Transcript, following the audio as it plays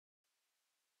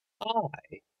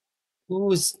Hi.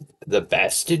 Who's the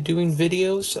best at doing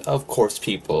videos? Of course,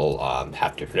 people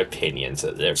have different opinions.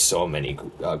 There's so many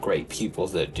great people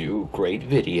that do great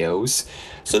videos,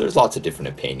 so there's lots of different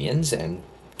opinions, and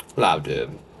allowed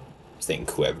to think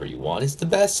whoever you want is the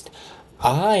best.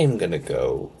 I'm gonna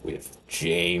go with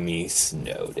Jamie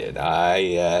Snowden.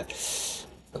 I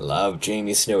love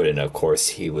Jamie Snowden. Of course,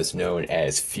 he was known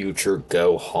as Future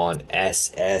Gohan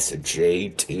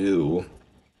SSJ2.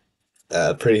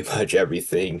 Pretty much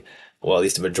everything, well, at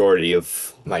least the majority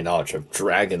of my knowledge of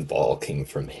Dragon Ball came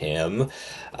from him.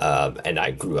 And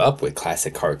I grew up with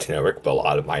classic Cartoon Network, but a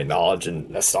lot of my knowledge and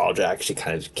nostalgia actually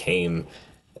kind of came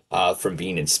from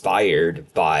being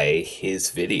inspired by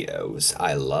his videos.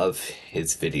 I love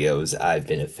his videos. I've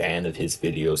been a fan of his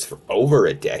videos for over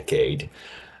a decade.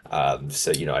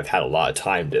 So I've had a lot of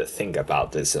time to think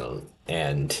about this,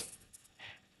 and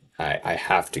I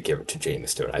have to give it to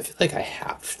James Stone. I feel like I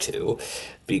have to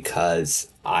because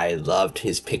I loved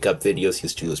his pickup videos. He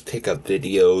used to do those pickup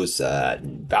videos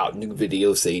about new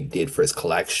videos that he did for his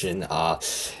collection.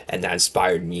 And that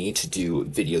inspired me to do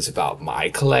videos about my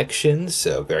collection.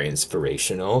 So very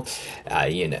inspirational.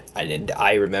 And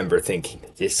I remember thinking,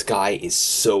 this guy is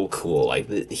so cool.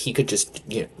 Like he could just,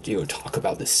 talk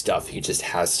about this stuff. He just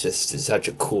has just such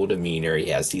a cool demeanor. He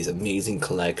has these amazing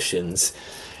collections.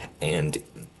 And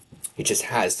he just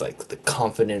has like the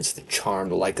confidence, the charm,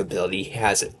 the likability. He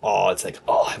has it all. It's like,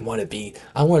 oh, I want to be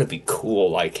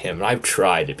cool like him. And I've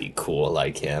tried to be cool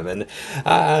like him, and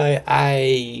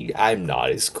I'm not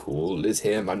as cool as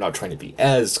him. I'm not trying to be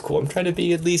as cool. I'm trying to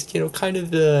be at least, kind of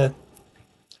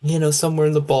somewhere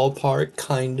in the ballpark,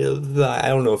 kind of. I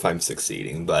don't know if I'm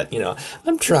succeeding, but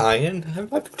I'm trying. I'm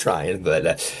trying.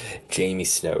 But Jamie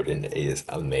Snowden is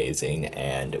amazing,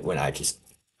 and when I just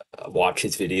watch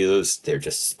his videos. They're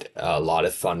just a lot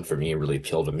of fun for me, really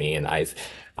appeal to me, and I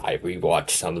rewatched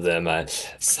some of them.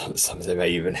 Some of them I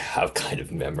even have kind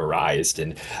of memorized,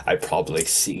 and I've probably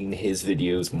seen his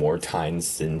videos more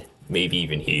times than maybe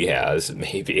even he has.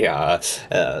 Maybe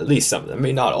at least some of them. I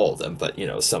mean, not all of them, but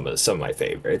some of my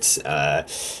favorites. Yeah,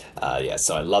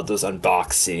 so I love those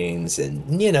unboxings,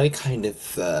 and he kind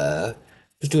of was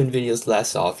doing videos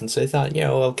less often, so I thought,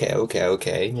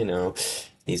 okay,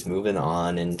 he's moving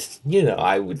on, and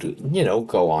I would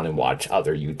go on and watch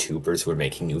other YouTubers who are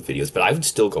making new videos, but I would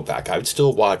still go back. I would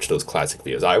still watch those classic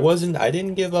videos. I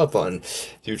didn't give up on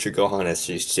Future Gohan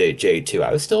SJJ2.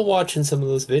 I was still watching some of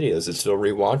those videos and still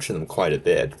rewatching them quite a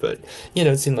bit, but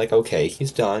it seemed like, okay,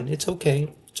 he's done. It's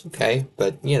okay,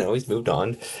 but he's moved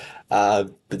on. But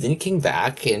then he came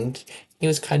back, and he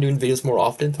was kind of doing videos more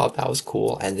often, thought that was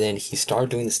cool, and then he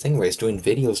started doing this thing where he's doing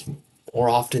videos more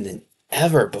often than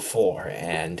ever before.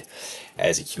 And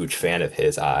as a huge fan of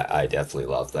his, I definitely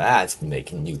love that.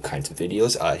 Making new kinds of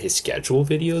videos. His schedule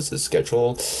videos, his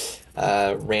schedule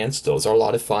rants, those are a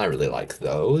lot of fun. I really like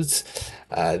those.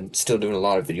 Still doing a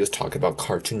lot of videos talking about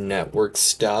Cartoon Network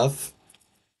stuff.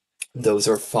 Those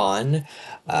are fun.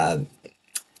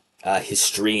 His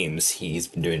streams, he's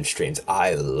been doing streams.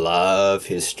 I love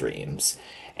his streams.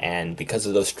 And because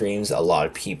of those streams, a lot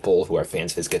of people who are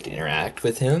fans of his get to interact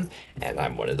with him. And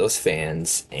I'm one of those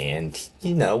fans. And,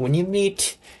 when you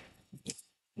meet,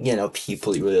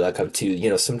 people you really look up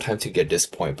to, sometimes you get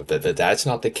disappointed. But that's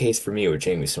not the case for me with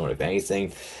Jamie Snowden. If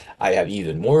anything, I have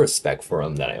even more respect for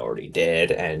him than I already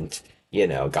did. And,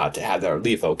 got to have that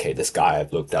relief. Okay, this guy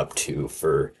I've looked up to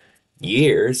for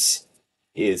years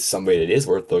is somebody that is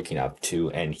worth looking up to,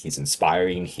 and he's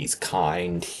inspiring, he's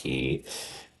kind, he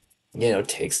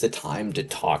takes the time to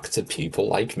talk to people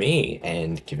like me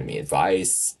and giving me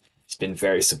advice. He's been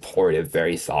very supportive,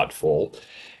 very thoughtful,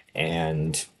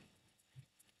 and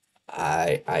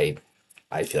I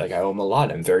I feel like I owe him a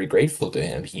lot. I'm very grateful to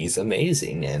him. He's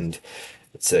amazing. And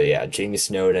so yeah, Jamie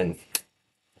Snowden,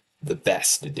 the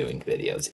best at doing videos,